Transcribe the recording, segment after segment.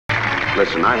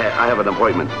Listen, I have an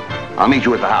appointment. I'll meet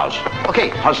you at the house. Okay.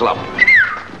 Hustle up.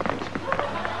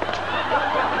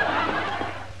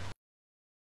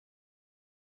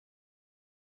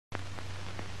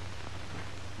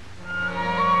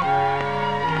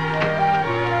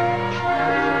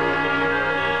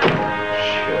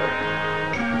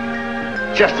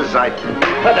 Just as I...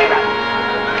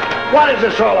 What is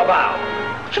this all about?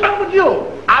 What's the matter with you?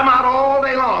 I'm out all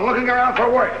day long looking around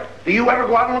for work. Do you ever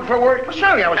go out and look for work? Well,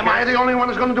 surely I was. Am I the only one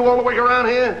that's going to do all the work around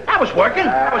here? I was working.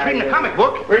 I was reading a comic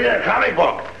book. Reading a comic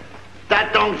book?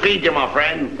 That don't feed you, my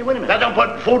friend. Hey, wait a minute. That don't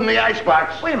put food in the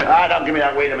icebox. Wait a minute. Ah, don't give me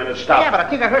that wait a minute stuff. Yeah, but I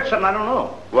think I heard something I don't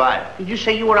know. What? Did you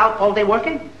say you were out all day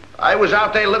working? I was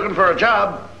out there looking for a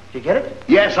job. Did you get it?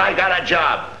 Yes, I got a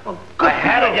job. Well, good I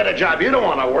had to get a job. You don't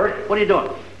want to work. What are you doing?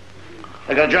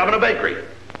 I got a job in a bakery.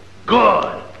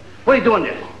 Good. What are you doing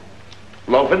there?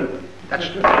 Loafing. That's...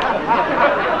 Oh, boy. What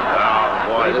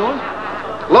are you doing?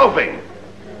 Loafing.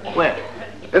 Where?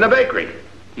 In a bakery.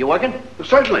 You working?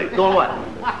 Certainly. Doing what?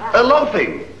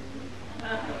 Loafing.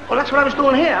 Well, that's what I was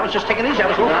doing here. I was just taking it easy. I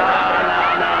was loafing.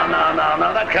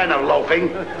 No, that kind of loafing.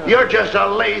 You're just a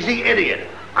lazy idiot.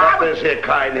 Not this here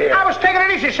kind here. I was taking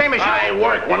it easy, same as you. I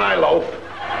work when I loaf.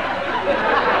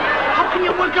 How can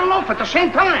you work and loaf at the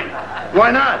same time?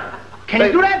 Why not? Can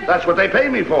you do that? That's what they pay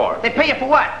me for. They pay you for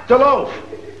what? To loaf.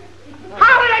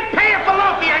 How do they pay you for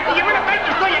loafing? You're in a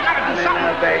baker's store, you gotta do I'm something. in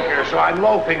a baker, so I'm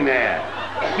loafing there.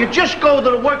 You just go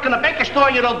to work in a baker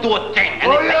store, you don't do a thing. And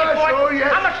Oh, they pay you yeah, for it? sure,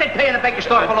 yes. How much they pay in a baker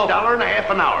store for loafing?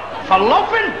 $1.50 an hour. For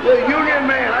loafing? The union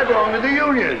man. I belong to the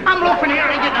union. I'm loafing here,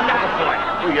 I ain't getting a nickel for it.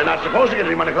 Well, you're not supposed to get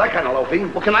any money for that kind of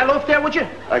loafing. Well, can I loaf there, would you?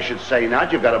 I should say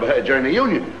not. You've got to join the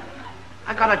union.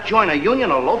 I gotta join a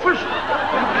union of loafers? You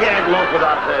can't loaf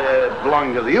without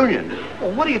belonging to the union.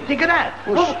 Well, what do you think of that?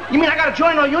 Well, you mean I gotta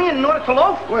join a union in order to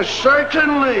loaf? Well,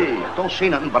 certainly. Don't say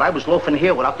nothing, but I was loafing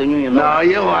here without the union. No,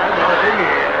 you aren't loafing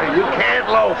here. You can't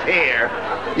loaf here.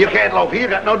 You can't loaf here. You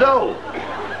got no dough.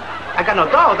 I got no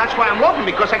dough. That's why I'm loafing,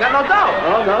 because I got no dough.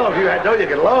 Oh, no. If you had dough, you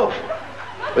could loaf.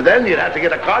 But then you'd have to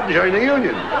get a card and join the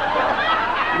union.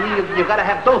 You gotta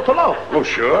have dough to loaf. Oh,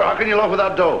 sure. How can you loaf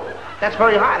without dough? That's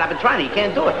very hard. I've been trying. You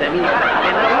can't do it. I mean,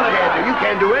 You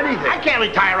can't do anything. I can't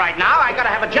retire right now. I gotta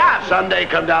have a job. Someday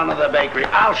come down to the bakery.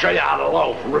 I'll show you how to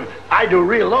loaf. I do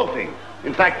real loafing.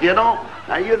 In fact, you know,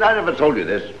 I never told you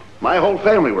this. My whole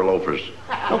family were loafers.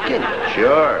 No kidding.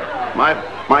 Sure.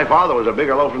 My father was a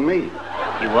bigger loafer than me.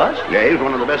 He was? Yeah, he was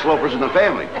one of the best loafers in the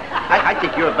family. I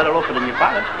think you're a better loafer than your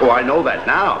father. Oh, I know that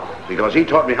now, because he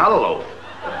taught me how to loaf.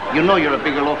 You know you're a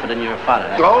bigger loafer than your father.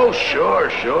 Right? Oh, sure.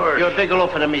 You're a bigger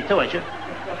loafer than me, too, ain't you?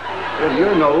 Well,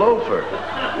 you're no loafer.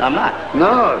 I'm not.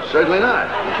 No, certainly not.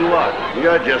 But you are.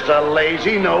 You're just a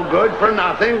lazy, no good for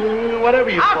nothing, whatever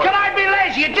you How call can I be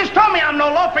lazy? You just told me I'm no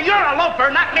loafer. You're a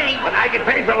loafer, not me. But I get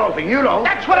paid for loafing, you don't.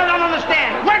 That's what I don't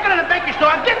understand. Working in a bakery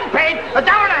store, I'm getting paid $1.50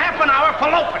 an hour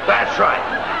for loafing. That's right.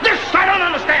 This I don't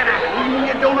understand.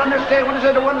 You don't understand? What is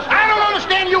there to understand? I don't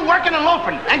understand you working and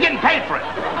loafing and getting paid for it.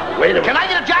 Wait a minute. Can I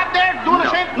get a job there doing the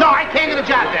same? No, I can't get a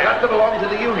job You there. have to belong to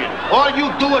the union. All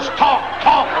you do is talk,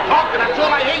 and that's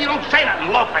all I hear. You don't say nothing,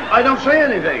 loafing. I don't say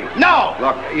anything. No.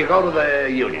 Look, you go to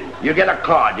the union. You get a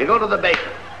card. You go to the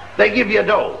baker. They give you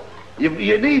dough. You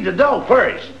need the dough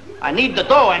first. I need the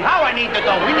dough, and how I need the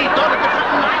dough? We need dough to get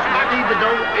something nice. I need the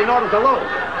dough in order to loaf.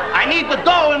 I need the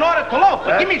dough in order to loaf.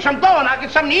 But give me some dough, and I'll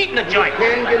get something to eat in the joint. You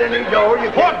can't get any dough. You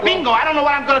Poor can't. Bingo, I don't know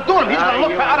what I'm going to do to him. He's going to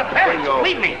look for other parents. Bingo.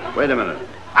 Believe me. Wait a minute.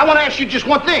 I want to ask you just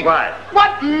one thing. What?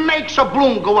 What makes a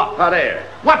balloon go up? Hot air.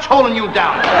 What's holding you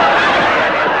down?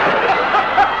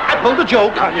 I pulled a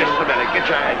joke. Oh, just a minute. Get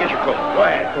your coat. Go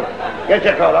ahead. Get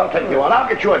your coat. I'll take you on. I'll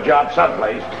get you a job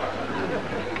someplace.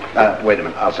 Wait a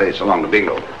minute. I'll say so long to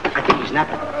Bingo. I think he's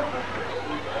napping.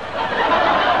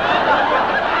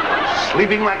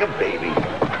 Sleeping like a baby.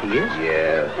 He is?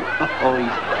 Yeah. Oh,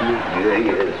 he's cute. Yeah, he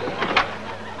is.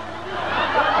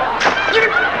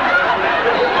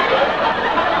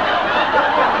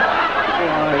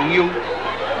 You.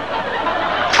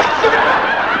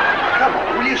 Come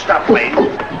on, will you stop playing?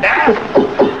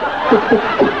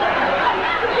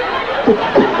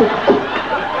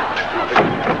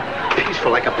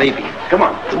 Peaceful like a baby. Come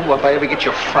on. Ooh, if I ever get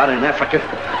your father in Africa.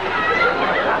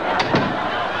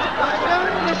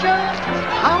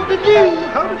 How to do?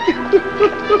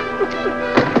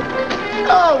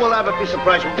 Oh, well, have a be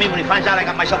surprised with me when he finds out I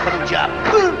got myself a new job.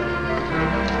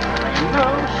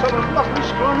 Selling lovely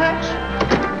straw hats.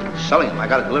 Selling them. I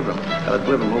gotta deliver them. Gotta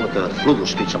deliver them over to Flugel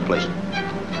Street someplace.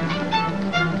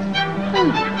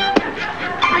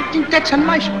 I think that's a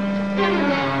nice one.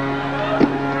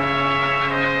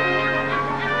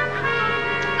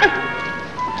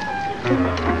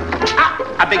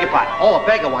 I beg your pardon. Oh, a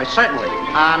beggar, why, certainly.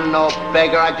 I'm no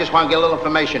beggar. I just want to get a little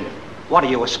information. What are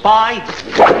you, a spy?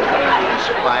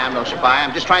 I'm no spy.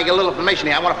 I'm just trying to get a little information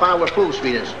here. I want to find out where Flugel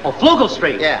Street is. Oh, Flugel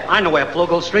Street? Yeah. I know where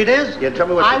Flugel Street is. Yeah, tell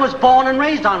me what... I was born and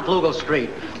raised on Flugel Street.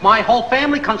 My whole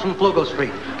family comes from Flugel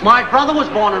Street. My brother was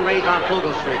born and raised on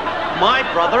Flugel Street. My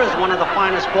brother is one of the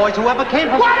finest boys who ever came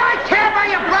from... What I care about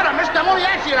your brother, mister? I'm only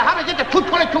asking you how to get to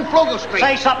 222 Flugel Street.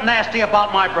 Say something nasty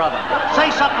about my brother.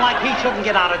 Say something like he shouldn't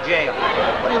get out of jail.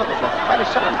 What are you looking for? Fight or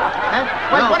something?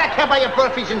 Huh? What I care about your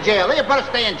brother if he's in jail? Let your brother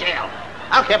stay in jail.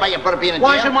 I don't care about your brother being in jail.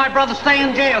 Why should my brother stay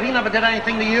in jail? He never did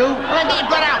anything to you. Well, then get your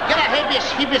brother out. Get a habeas,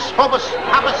 hobus,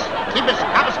 habeas. Get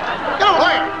a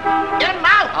lawyer. Get him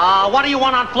out. What do you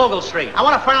want on Flugel Street? I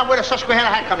want to find out where the Susquehanna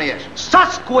Hat Company is.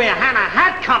 Susquehanna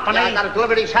Hat Company? Yeah, I got to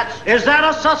deliver these hats. Is that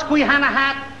a Susquehanna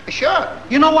hat? Sure.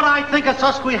 You know what I think of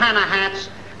Susquehanna hats?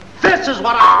 This is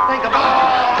what I think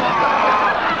about.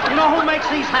 You know who makes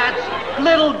these hats?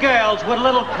 Little girls with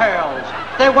little curls.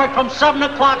 They work from 7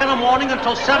 o'clock in the morning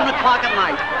until 7 o'clock at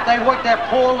night. They work their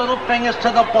poor little fingers to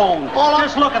the bone.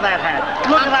 Just look at that hat.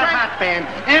 Look at that hat band.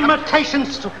 Imitation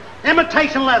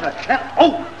leather.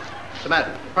 What's the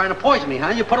matter? Trying to poison me, huh?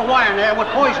 You put a wire in there with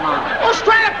poison on it. Who's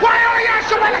trying to put it on your ass?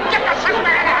 You want to get the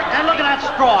Susquehanna? And look at that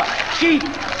straw. Cheap,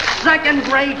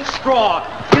 second-grade straw.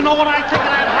 You know what I think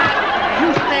of that hat? You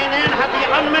stand there and have the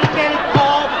unmitigated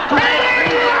call to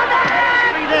read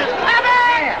this.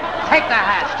 Take the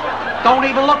hat. Don't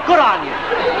even look good on you.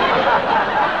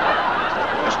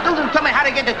 You still didn't tell me how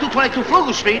to get to 222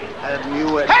 Flugel Street. Have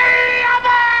you... Hey,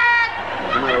 Abbott!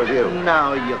 What's the matter with you?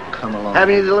 Now you come along.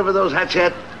 Haven't you delivered those hats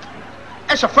yet?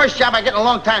 That's the first job I get in a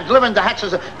long time, delivering the hats to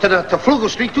Flugel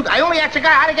Street. I only asked the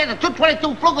guy how to get to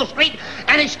 222 Flugel Street,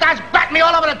 and he starts batting me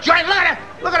all over the joint.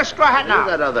 Look at the straw hat now.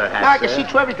 Look at that other hat. Now I can see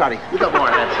through everybody. You got more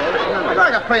hats,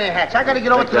 I got plenty of hats. I got to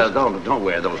get over to this. Don't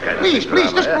wear those kind of Please,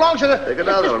 things. this belongs to the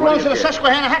Take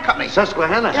Susquehanna Hat Company.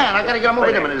 Susquehanna? Yeah, and I got to get them over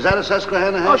Wait a there. minute, is that a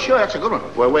Susquehanna hat? Oh, sure, that's a good one.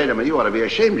 Well, wait a minute, you ought to be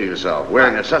ashamed of yourself,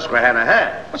 wearing a Susquehanna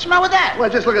hat. What's the matter with that? Well,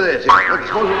 just look at this. Here, look,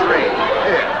 suppose it rained.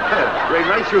 Here, rain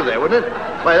right through there, wouldn't it?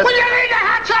 Why, Will you leave the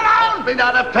hats alone? Be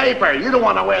out of paper. You don't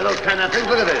want to wear those kind of things.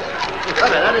 Look at this. Look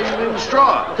at that. That ain't even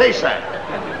straw. Taste that.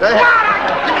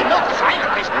 Give me milk.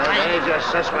 There's your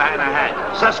Susquehanna hat.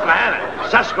 Susquehanna.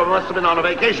 Susquehanna must have been on a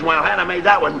vacation while Hannah made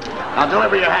that one. Now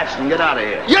deliver your hats and get out of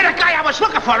here. You're the guy I was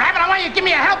looking for, Abbott. I want you to give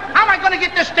me a help. How am I going to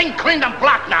get this thing cleaned and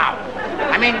blocked now?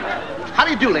 I mean, how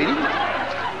do you do, lady?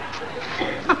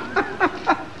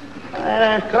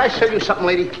 Could I show you something,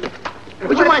 lady?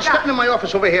 Would you mind stepping in my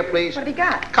office over here, please? What have you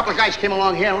got? A couple of guys came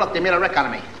along here, and look, they made a wreck out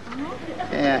of me.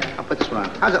 Yeah, I'll put this one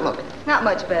on. How's it look? Not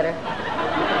much better.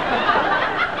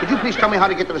 Could you please tell me how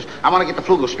to get to this? I want to get to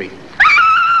Flugel Street.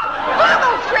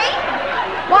 Flugel Street?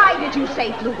 Why did you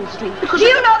say Flugel Street? Do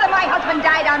you know that my husband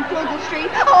died on Flugel Street?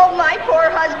 Oh, my poor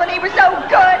husband. He was so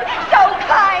good, so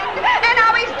kind. And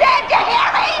now he's dead. Do you hear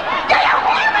me? Do you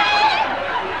hear me?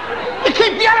 You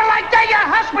keep yelling like that, your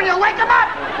husband. You'll wake him up.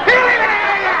 Here, leave it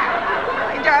here.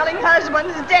 My darling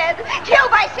husband's dead.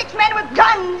 Killed by 6 men with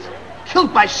guns.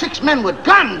 Killed by 6 men with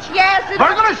guns? Yes.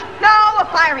 Burglars? No, a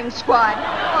firing squad.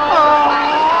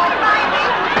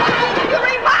 You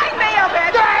remind me of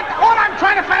it. Dad, all I'm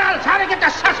trying to find out is how to get the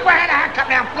Susquehanna Hat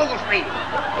Company on Flugel Street.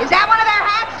 Is that one of their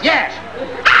hats? Yes.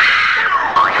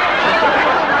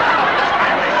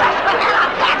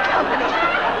 Susquehanna Hat Company.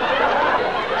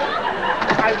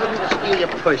 I wouldn't steal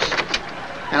your purse.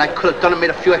 And I could have done it, made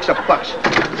a few extra bucks.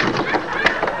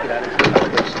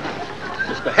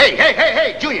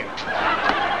 Hey, Junior.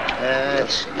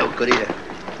 That's no good either.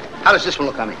 How does this one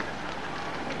look on me?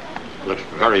 Looks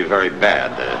very, very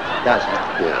bad. Does it?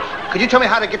 Yes. Could you tell me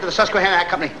how to get to the Susquehanna Hat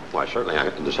Company? Why, certainly.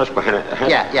 The Susquehanna...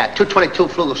 Yeah, 222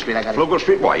 Flugel Street, I got it. Flugel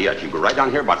Street? Why, yes. You go right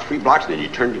down here about 3 blocks, and then you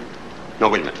turn... No,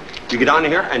 wait a minute. You get down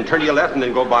here and turn to your left, and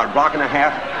then go about a block and a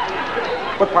half.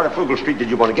 What part of Flugel Street did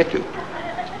you want to get to?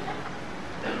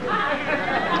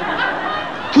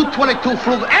 222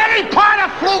 Flugel... Any part of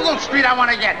Flugel Street I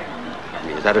want to get. I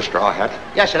mean, is that a straw hat?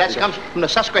 Yes, sir. That comes from the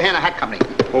Susquehanna Hat Company.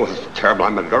 Oh, that's terrible.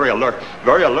 I'm very alert.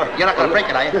 Very alert. You're not going to break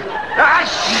it, are you? Shit!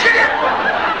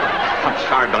 I'm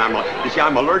sorry, but you see,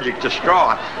 I'm allergic to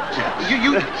straw.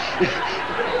 You...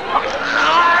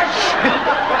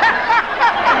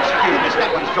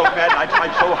 That one's so bad. I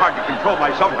tried so hard to control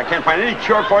myself. I can't find any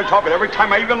cure for it, but every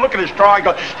time I even look at a straw, I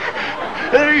go...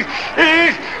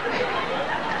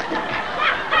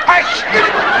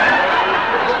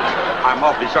 I'm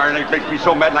awfully sorry, and it makes me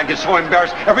so mad, and I get so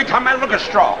embarrassed every time I look at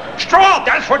straw. Straw!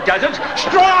 That's what does it!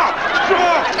 Straw!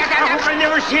 Straw! I hope I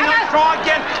never see no straw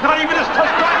again. Not even this straw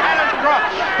had a straw.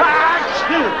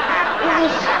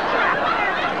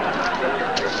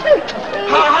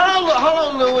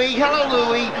 Hello, Louie. Hello,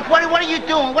 Louie. What are you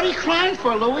doing? What are you crying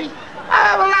for, Louie?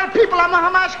 A lot of people, I'm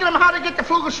asking them how to get to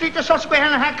Flugel Street to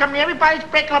Susquehanna Hat Company. Everybody's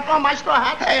breaking up on my straw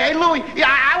hats. Hey, Louie, yeah,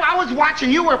 I was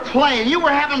watching. You were playing. You were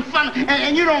having fun,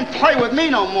 and you don't play with me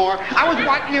no more. I was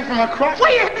watching you from across.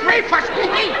 What are you three for,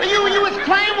 Stinky? You was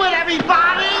playing with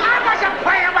everybody. I wasn't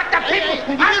playing with the people.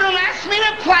 You don't ask me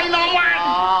to play no more.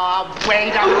 Oh,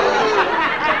 wait a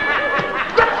minute.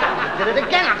 Did it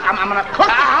again. I'm gonna cook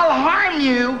you. I'll harm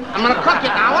you. I'm gonna cook you.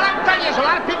 Now, what I'm telling you is a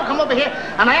lot of people come over here,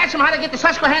 and I ask them how to get to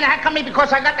Susquehanna Hat Company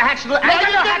because I got the hats to do. No,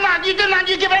 you did not.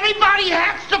 You give everybody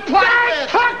hats to play with.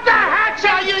 Took the hats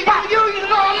out. No.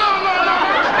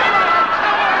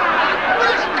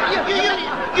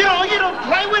 You don't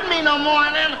play with me no more,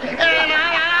 and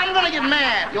I'm gonna get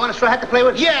mad. You want a straw hat to play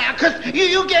with? Yeah, because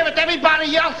you gave it to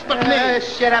everybody else but me.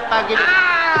 Shut up, I'll give it.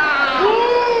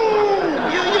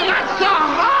 You're not so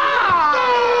hard.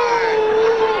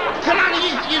 Come on,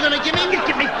 you're gonna give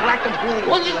me black and blue.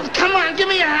 Well, come on, give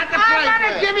me a hat to play with. I'm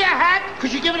gonna give you a hat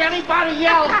because you give it to anybody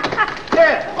else.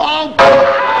 There. Oh.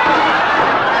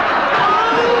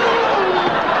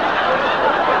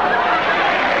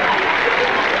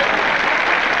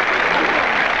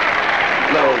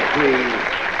 No,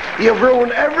 please. You've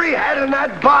ruined every hat in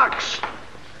that box.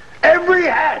 Every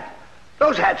hat.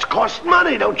 Those hats cost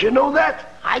money, don't you know that?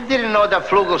 I didn't know that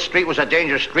Flugel Street was a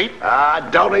dangerous street.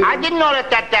 Don't even... I didn't know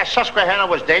that Susquehanna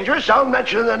was dangerous. Don't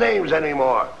mention the names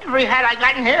anymore. Every hat I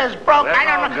got in here is broke. I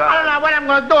don't know what I'm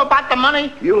going to do about the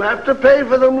money. You'll have to pay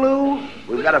for them, Lou.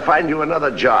 We've got to find you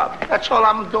another job. That's all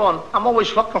I'm doing. I'm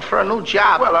always looking for a new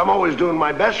job. Well, I'm always doing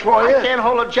my best for you. I can't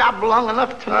hold a job long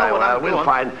enough to know what I'm doing.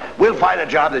 We'll find a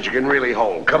job that you can really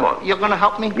hold. Come on. You're going to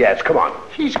help me? Yes, come on.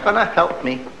 He's going to help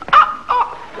me.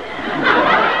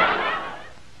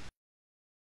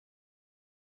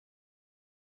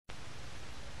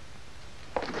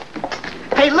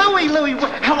 Hey, Louie,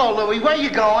 hello, Louie, where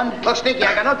you going? Look, Stinky,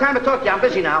 I got no time to talk to you. I'm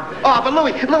busy now. Oh, but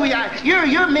Louie,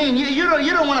 you're mean. You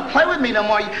don't want to play with me no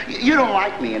more. You don't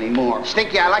like me anymore.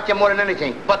 Stinky, I like you more than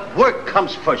anything, but work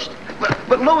comes first.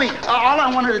 But Louie, all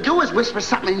I wanted to do was whisper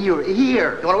something in your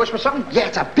ear. You want to whisper something? Yeah,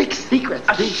 it's a big secret.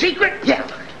 A secret? Yeah.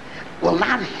 Well,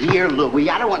 not here, Louie.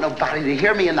 I don't want nobody to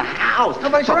hear me in the house.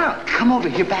 Nobody's around. Come over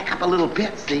here, back up a little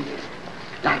bit, see?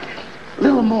 Like, a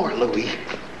little more, Louie.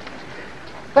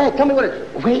 Go ahead, tell me what it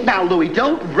is. Wait now, Louie,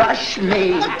 don't rush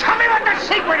me. Well, tell me what the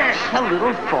secret is. A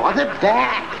little farther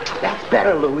back. That's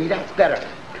better, Louie, that's better.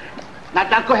 Now,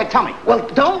 go ahead, tell me. Well,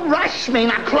 don't rush me.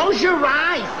 Now, close your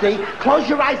eyes, see? Close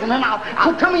your eyes, and then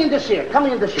I'll tell me in this ear. Tell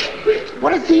me in this ear.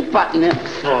 What is he buttoning it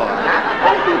for?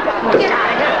 What is he buttoning it for? Get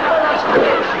out of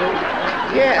here.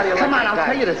 Yes, come on, I'll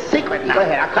tell you the secret now. Go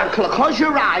ahead, close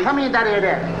your eyes. Tell me in that ear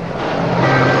there.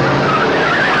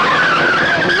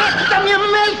 You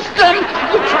missed them!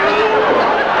 You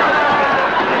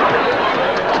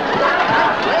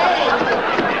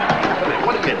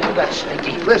What do you do that,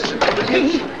 Stinky? Listen,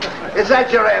 is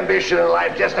that your ambition in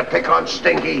life, just to pick on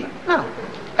Stinky? No.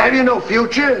 Have you no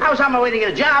future? I was on my way to get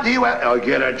a job. Do you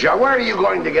get a job? Where are you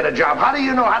going to get a job? How do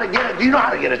you know how to get it? Do you know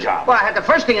how to get a job? Well, I had the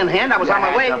first thing in hand. I was on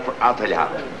my way. I'll tell you how.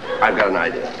 I've got an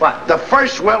idea. What? The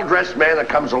first well-dressed man that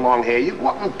comes along here, you go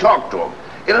up and talk to him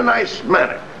in a nice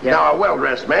manner. Yeah. Now, a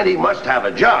well-dressed man, he must have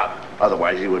a job.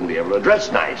 Otherwise, he wouldn't be able to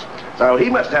dress nice. So he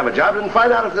must have a job and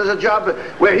find out if there's a job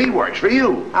where he works for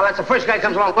you. I'll ask the first guy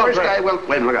comes along. First guy, well,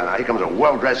 wait a minute. Now, here comes a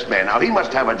well-dressed man. Now, he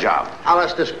must have a job. I'll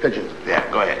ask this pigeon. Yeah,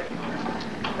 go ahead.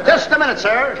 Just a minute,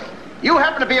 sir. You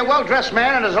happen to be a well-dressed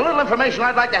man, and there's a little information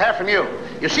I'd like to have from you.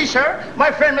 You see, sir,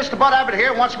 my friend Mr. Bud Abbott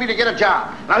here wants me to get a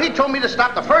job. Now, he told me to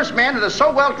stop the first man that is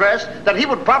so well-dressed that he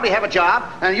would probably have a job,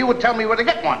 and you would tell me where to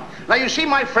get one. Now, you see,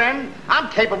 my friend, I'm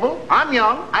capable, I'm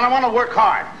young, and I want to work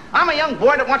hard. I'm a young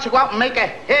boy that wants to go out and make a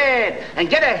head and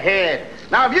get ahead.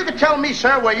 Now, if you could tell me,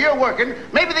 sir, where you're working,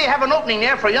 maybe they have an opening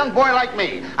there for a young boy like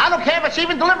me. I don't care if it's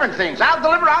even delivering things. I'll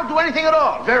deliver, I'll do anything at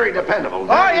all. Very dependable.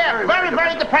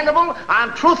 Very dependable.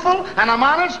 I'm truthful, and I'm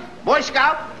honest. Boy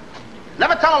Scout.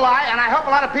 Never tell a lie, and I help a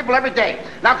lot of people every day.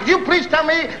 Now, could you please tell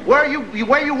me where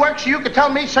you work so you could tell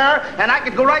me, sir, and I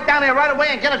could go right down there right away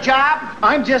and get a job?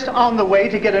 I'm just on the way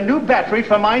to get a new battery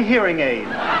for my hearing aid.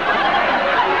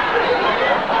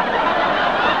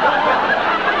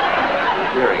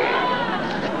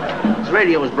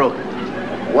 Radio was broken.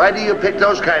 Why do you pick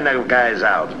those kind of guys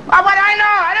out? Oh, what I know?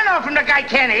 I don't know from the guy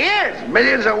Kenny is.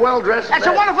 Millions of well-dressed That's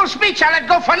a wonderful speech. I let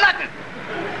go for nothing.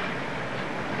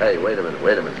 Hey, wait a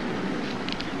minute.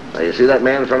 Now, you see that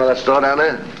man in front of that store down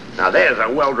there? Now, there's a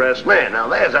well-dressed man. Now,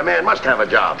 there's a man must have a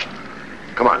job.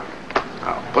 Come on.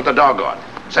 Now, put the dog on.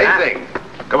 Same thing.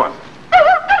 Come on.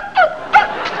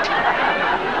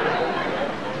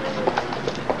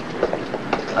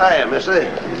 Hiya, mister.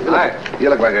 You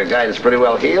look like a guy that's pretty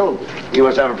well healed. You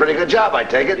must have a pretty good job, I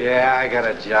take it. Yeah, I got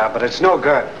a job, but it's no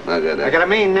good. No good, huh? I got a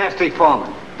mean, nasty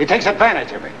foreman. He takes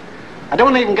advantage of me. I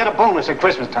don't even get a bonus at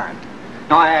Christmas time.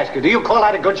 Now, I ask you, do you call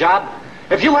that a good job?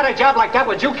 If you had a job like that,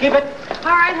 would you keep it?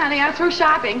 All right, honey, I'm through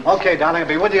shopping. Okay, darling, I'll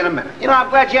be with you in a minute. You know, I'm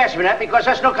glad you asked me that because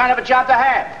that's no kind of a job to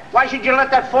have. Why should you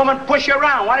let that foreman push you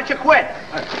around? Why don't you quit?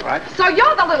 That's all right. So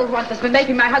you're the little runt that's been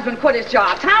making my husband quit his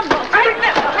job. Tom will take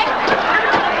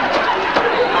this.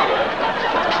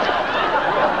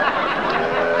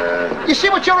 You see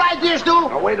what your ideas do?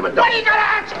 Oh, wait a minute. What are you gonna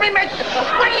ask me, mister?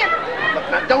 What are you... Look,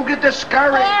 now, don't get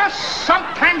discouraged.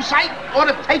 Sometimes I ought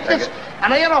to take this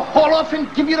and I ought to haul off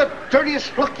and give you the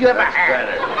dirtiest look you ever That's had.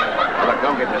 better. Now, look,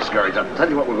 don't get discouraged. I'll tell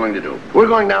you what we're going to do. We're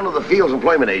going down to the Fields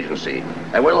Employment Agency,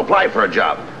 and we'll apply for a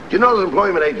job. Do you know those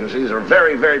employment agencies are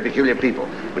very, very peculiar people?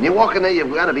 When you walk in there,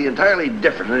 you've got to be entirely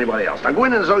different than anybody else. Now, go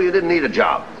in as though you didn't need a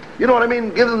job. You know what I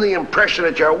mean? Give them the impression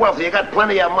that you're wealthy, you got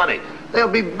plenty of money. They'll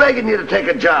be begging you to take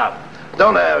a job.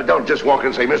 Don't just walk in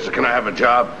and say, mister, can I have a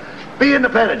job? Be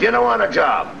independent. You don't want a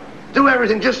job. Do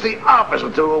everything just the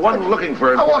opposite to one looking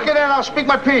for it. I'll walk in there and I'll speak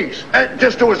my piece.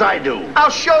 Just do as I do. I'll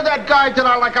show that guy that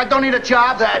I don't need a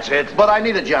job. That's it. But I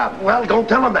need a job. Well, don't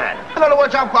tell him that. In other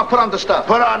words, I'll put on the stuff.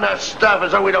 Put on the stuff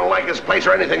as though we don't like his place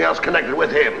or anything else connected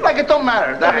with him. Like it don't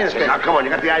matter. That's it. Now, come on, you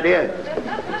got the idea?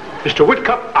 Mr.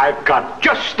 Whitcup, I've got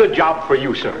just the job for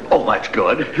you, sir. Oh, that's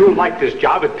good. You'll like this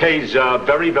job. It pays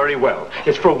very, very well.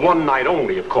 It's for one night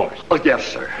only, of course. Oh, yes,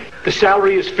 sir. The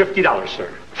salary is $50,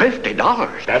 sir.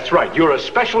 $50? That's right. You're a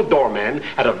special doorman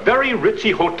at a very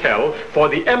ritzy hotel for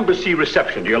the embassy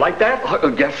reception. Do you like that?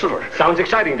 Yes, sir. Sounds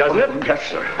exciting, doesn't it? Yes,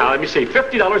 sir. Now, let me see.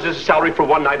 $50 is the salary for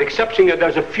one night, excepting that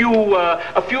there's a few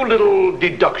little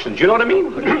deductions. You know what I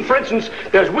mean? For instance,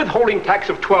 there's withholding tax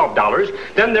of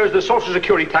 $12. Then there's the Social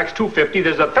Security tax, $2.50.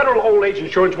 There's a federal old age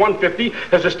insurance, $1.50.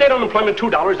 There's a state unemployment,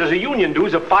 $2. There's a union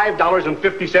dues of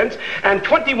 $5.50, and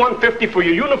 $21.50 for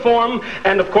your uniform.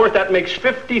 And of course, that makes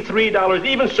 $53.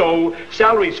 Even so,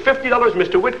 salary's $50,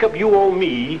 Mr. Whitcup. You owe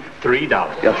me $3.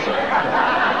 Yes, sir.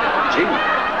 Gee,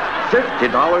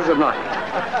 $50 a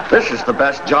night. This is the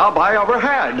best job I ever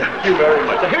had. Thank you very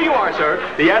much. Now, here you are, sir.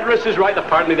 The address is right.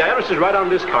 Pardon me. The address is right on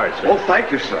this card, sir. Oh,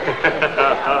 thank you, sir.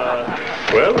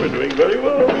 Well, we're doing very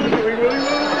well. We're doing very well.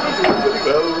 We're doing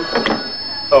very well.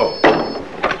 Oh.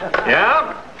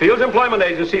 Yeah? Fields Employment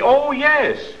Agency. Oh,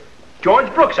 yes.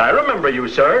 George Brooks, I remember you,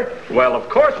 sir. Well, of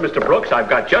course, Mr. Brooks, I've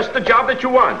got just the job that you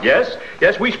want. Yes?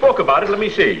 Yes, we spoke about it. Let me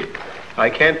see. I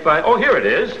can't find... Oh, here it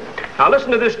is. Now, listen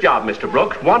to this job, Mr.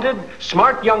 Brooks. Wanted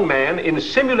smart young man in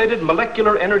simulated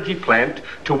molecular energy plant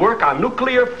to work on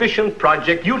nuclear fission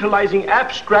project utilizing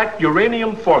abstract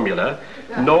uranium formula.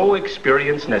 No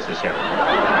experience necessary.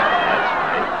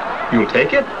 That's right. You'll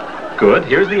take it? Good.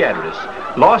 Here's the address.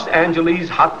 Los Angeles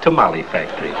Hot Tamale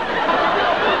Factory.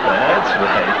 That's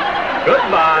right.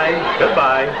 Goodbye.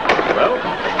 Goodbye. Well,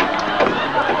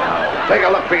 take a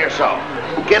look for yourself.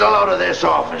 Get a load of this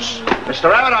office.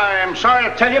 Mr. Abbott, I am sorry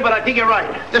to tell you, but I think you're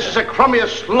right. This is the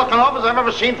crummiest looking office I've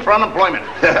ever seen for unemployment.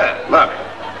 Look,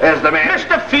 there's the man.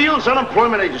 Mr. Fields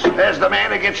Unemployment Agency. There's the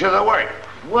man that gets you the work.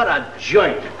 What a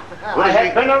joint. What I is have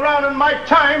he- been around in my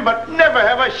time, but never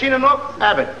have I seen enough.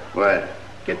 Abbott, What?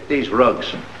 get these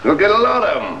rugs. We'll get a load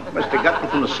of them. Must have got them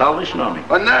from the Salvation Army.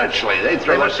 Well, naturally, they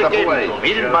throw They that must have stuff gave away. them to him.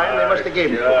 He didn't buy them, they must have gave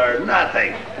them to him.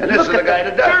 Nothing. And this Look is the at guy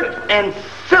that does dirt it. and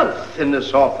filth in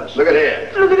this office. Look at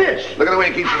here. Look at this. Look at the way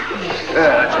he keeps it.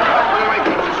 Yeah, that's right. Look at the way he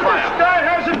keeps his smile. Guy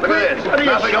hasn't Look at this. What are you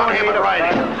Nothing on him but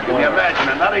writing. Can you imagine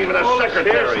it? Not even a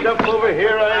secretary. Stuff over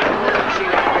here. I've never seen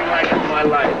anything like it in my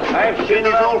life. I've seen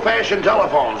these old-fashioned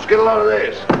telephones. Get a load of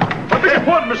this. I beg your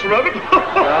pardon, Mr. Abbott.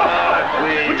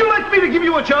 Please. Would you like me to give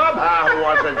you a job? Who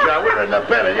wants a job? We're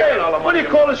independent. You get all the money. What do you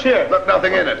call this here? Look,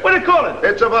 nothing in it. What do you call it?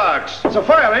 It's a box. It's a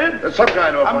file, ain't it? It's some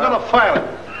kind of a I'm file. gonna file it.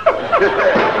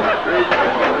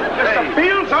 Mr.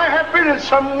 Fields, I have been in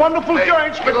some wonderful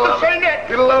joints, but to say that.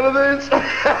 Get a load of this.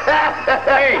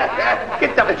 Hey,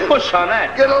 get the push on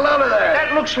that. Get a load of that.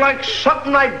 That looks like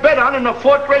something I bet on in the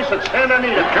fourth race at Santa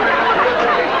Anita. Come here.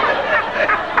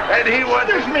 And he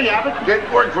wants Excuse me, Abbott.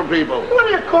 get work for people. What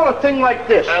do you call a thing like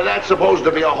this? That's supposed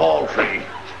to be a hall tree.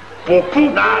 No,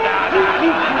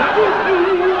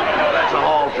 that's a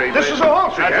hall tree. This is a hall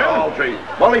tree, That's huh? a hall tree.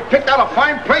 Well, he picked out a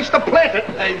fine place to plant it.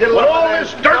 Hey, get a With load all of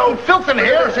this this. dirt No. and filth in Look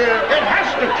here, at this here. it has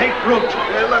to take root.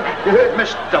 Hey, look.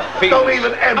 Mr. Fields. Don't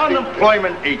even empty.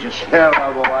 Unemployment agency. Hell,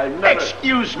 I've never...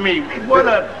 Excuse me. What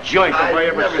a joint if I I've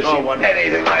ever never saw seen one.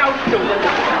 anything like it.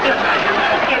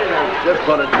 Just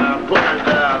put it down. Put it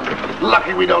down.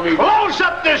 Lucky we don't need... Close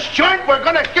up this joint. We're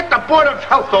going to get the Board of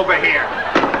Health over here.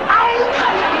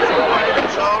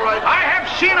 It's all right. I have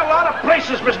seen a lot of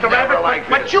places, Mr. Never Abbott, like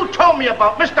but this. you told me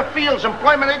about Mr. Fields'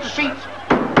 employment agency.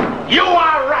 You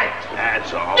are right.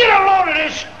 That's all. Get a load of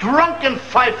this drunken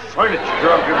fife furniture.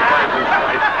 Drunken fighters,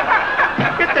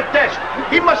 right? Get the desk.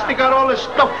 He must have got all this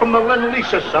stuff from the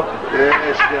Lend-Lease or something.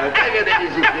 Yes, take it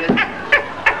easy, kid.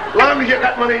 As long as you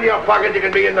got money in your pocket, you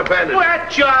can be independent. What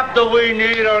job do we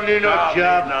need? Only no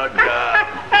job. No job.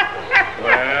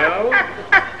 Well,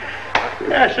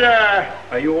 Yes, sir.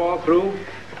 are you all through?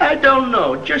 I don't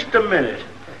know. Just a minute.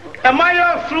 Am I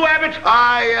all through, Abbott?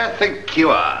 I think you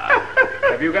are.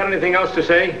 Have you got anything else to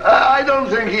say? I don't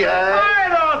think he has. I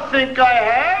don't think I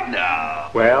have. No.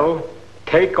 Well,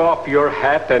 take off your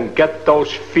hat and get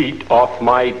those feet off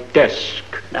my desk.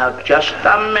 Now, just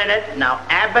a minute. Now,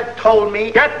 Abbott told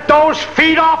me... Get those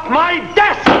feet off my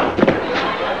desk!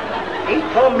 He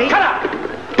told me... Shut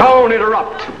up! Don't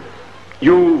interrupt.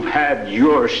 You've had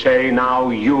your say, now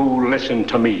you listen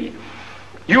to me.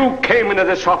 You came into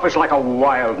this office like a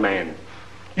wild man.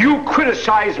 You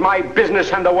criticized my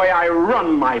business and the way I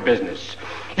run my business.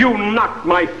 You knocked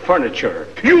my furniture.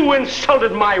 You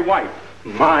insulted my wife.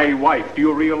 My wife, do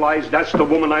you realize that's the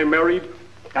woman I married?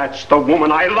 That's the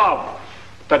woman I love.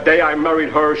 The day I married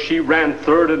her, she ran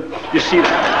third, and you see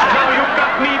that? Now you've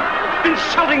got me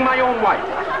insulting my own wife.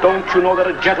 Don't you know that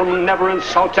a gentleman never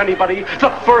insults anybody?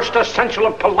 The first essential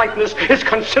of politeness is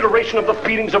consideration of the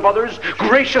feelings of others.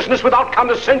 Graciousness without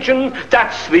condescension,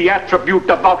 that's the attribute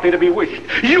devoutly to be wished.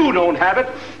 You don't have it.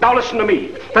 Now listen to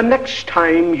me. The next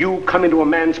time you come into a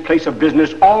man's place of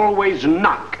business, always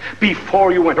knock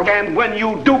before you enter. And when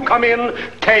you do come in,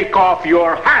 take off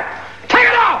your hat. Take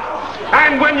it off!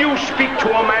 And when you speak to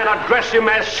a man, address him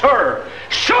as sir.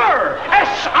 Sir!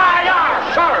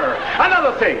 S-I-R, sir!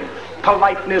 Another thing.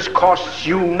 Politeness costs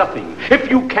you nothing. If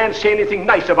you can't say anything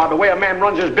nice about the way a man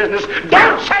runs his business,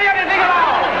 don't say anything at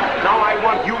all! Now I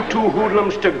want you two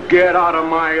hoodlums to get out of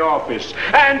my office.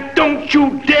 And don't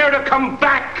you dare to come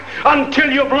back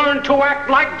until you've learned to act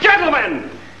like gentlemen!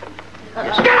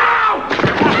 Get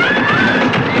out!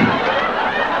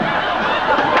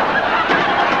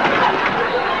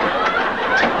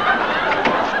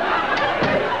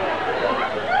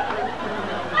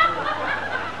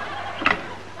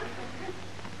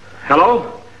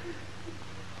 Hello?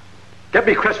 Get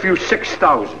me Crestview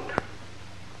 6000.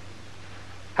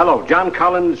 Hello, John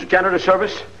Collins, janitor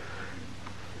service?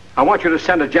 I want you to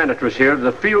send a janitress here to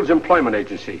the Fields Employment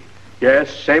Agency.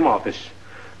 Yes, same office.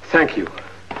 Thank you.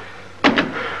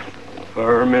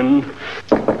 Furman.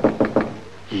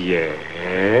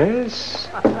 Yes?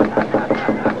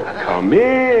 Come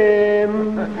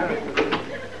in.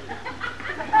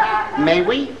 May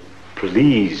we?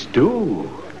 Please do.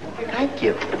 Thank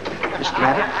you. Mr.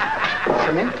 Abbott,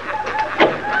 come in.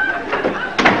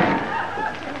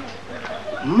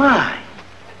 My,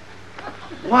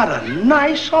 what a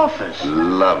nice office.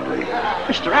 Lovely.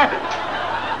 Mr.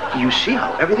 Abbott, do you see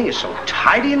how everything is so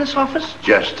tidy in this office?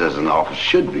 Just as an office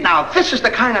should be. Now, this is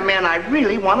the kind of man I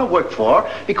really want to work for,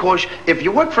 because if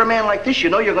you work for a man like this, you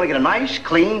know you're going to get a nice,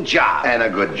 clean job. And a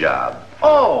good job.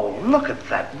 Oh, look at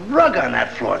that rug on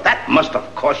that floor. That must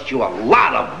have cost you a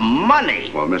lot of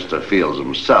money. Well, Mr. Fields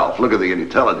himself, look at the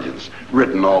intelligence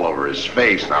written all over his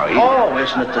face now. Oh,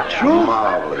 isn't it the truth?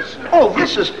 Marvelous. Oh,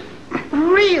 this is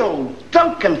real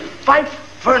Duncan Fife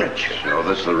furniture. So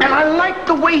this is the real... And I like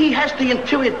the way he has the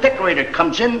interior decorator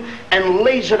comes in and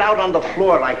lays it out on the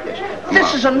floor like this.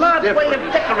 This is an odd way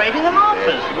of decorating an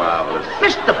office. It's marvelous.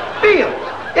 Mr.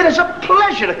 Fields, it is a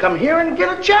pleasure to come here and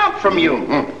get a job from you.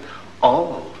 Mm-hmm.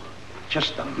 Oh,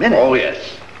 just a minute. Oh, yes.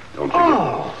 Don't forget.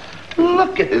 Oh,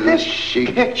 look at Isn't this she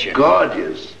picture.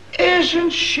 gorgeous? Isn't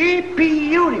she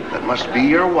beautiful? That must be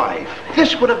your wife.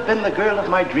 This would have been the girl of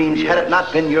my dreams had it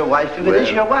not been your wife. If it is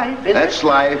your wife, isn't That's it?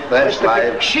 life, that's Mr.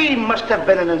 life. She must have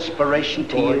been an inspiration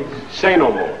to you. Say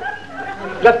no more.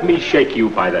 Let me shake you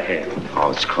by the hand. Oh,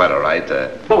 it's quite all right.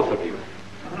 Both of you.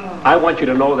 I want you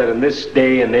to know that in this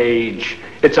day and age,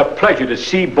 it's a pleasure to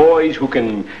see boys who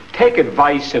can take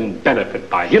advice and benefit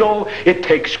by it. You know, it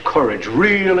takes courage,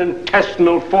 real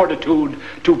intestinal fortitude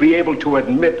to be able to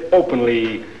admit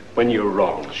openly when you're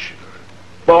wrong.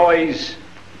 Boys,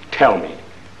 tell me,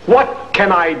 what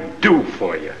can I do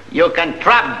for you? You can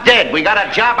drop dead. We got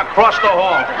a job across the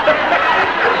hall.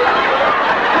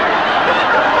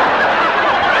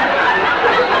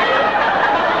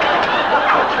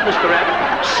 Mr.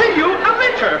 Abbott, see you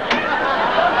later.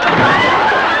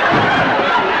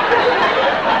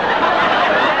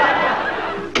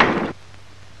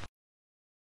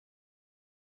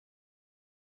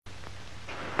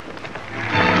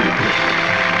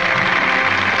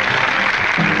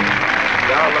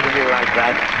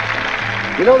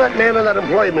 You know that man in that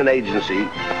employment agency?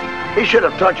 He should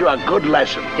have taught you a good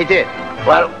lesson. He did.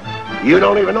 Well, you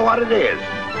don't even know what it is.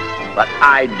 But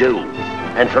I do.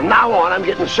 And from now on, I'm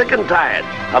getting sick and tired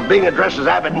of being addressed as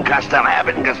Abbott and Costello.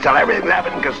 Abbott and Costello, everything's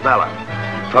Abbott and Costello.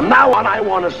 From now on, I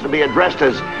want us to be addressed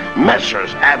as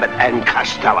Messrs. Abbott and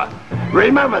Costello.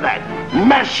 Remember that.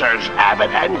 Messrs.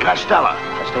 Abbott and Costello.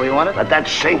 That's the way you want it? Let that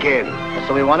sink in. That's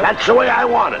the way you want it? That's the way I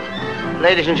want it.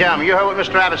 Ladies and gentlemen, you heard what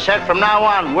Mr. Abbott said. From now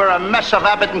on, we're a mess of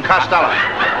Abbott and Costello.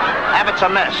 Abbott's a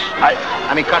mess.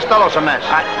 I mean, Costello's a mess.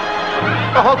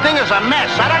 The whole thing is a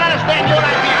mess. I don't understand you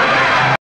like